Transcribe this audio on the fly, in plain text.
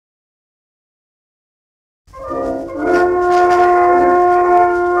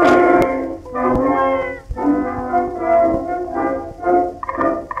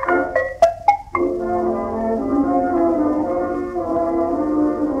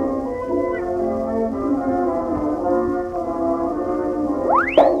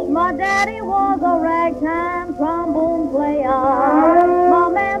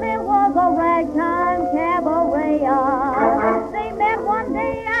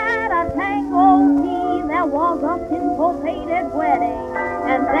was a syncopated wedding,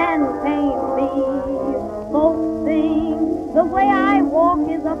 and then came me. Folks think the way I walk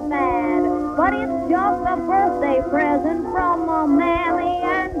is a fad, but it's just a birthday present from a mammy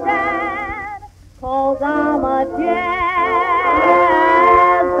and dad. 'Cause I'm a jazz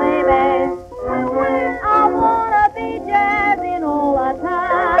baby. I wanna be jazzing all the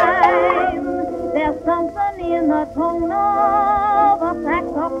time. There's something in the tone of a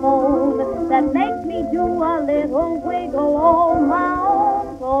saxophone that makes me do a little wiggle on my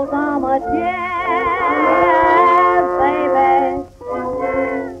own. 'Cause I'm a jazz baby,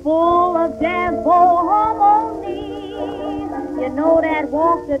 full of jazz bow harmony. You know that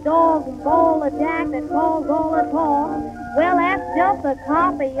walk the dog and ball the jack that calls all the talk? Well, that's just a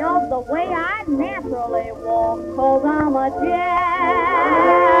copy of the way I naturally walk. 'Cause I'm a jazz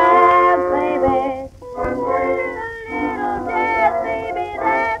baby, little jazz baby,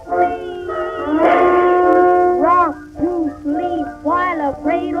 that's me. Rock to sleep while a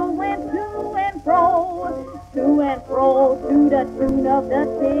cradle went to and fro to the tune of the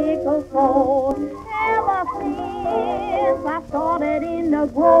tickle toe. Ever since I started in the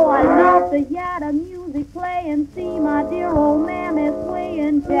grow, I love to hear the music play and see my dear old mammy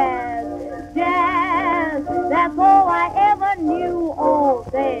swaying jazz, jazz. That's all I ever knew all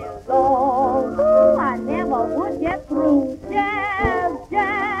day long. Ooh, I never would get through. Jazz,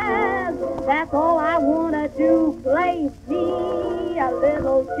 jazz. That's all I wanna do. Play me a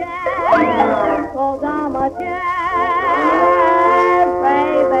little jazz. 'Cause I'm a jazz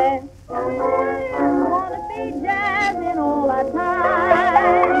baby. I wanna be jazzing all the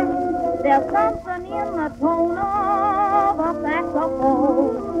time. There's something in the tone of a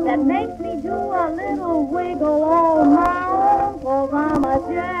saxophone that makes me do a little wiggle on my own. 'Cause I'm a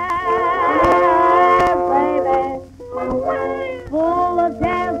jazz baby, full of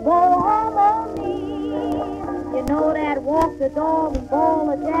jazz bow harmony. You know that walk the dog and ball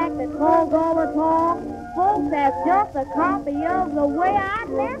the jack that calls all the talk? Folks, that's just a copy of the way I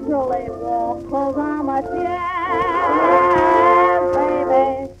naturally walk. 'Cause I'm a jazz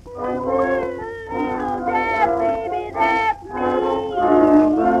baby.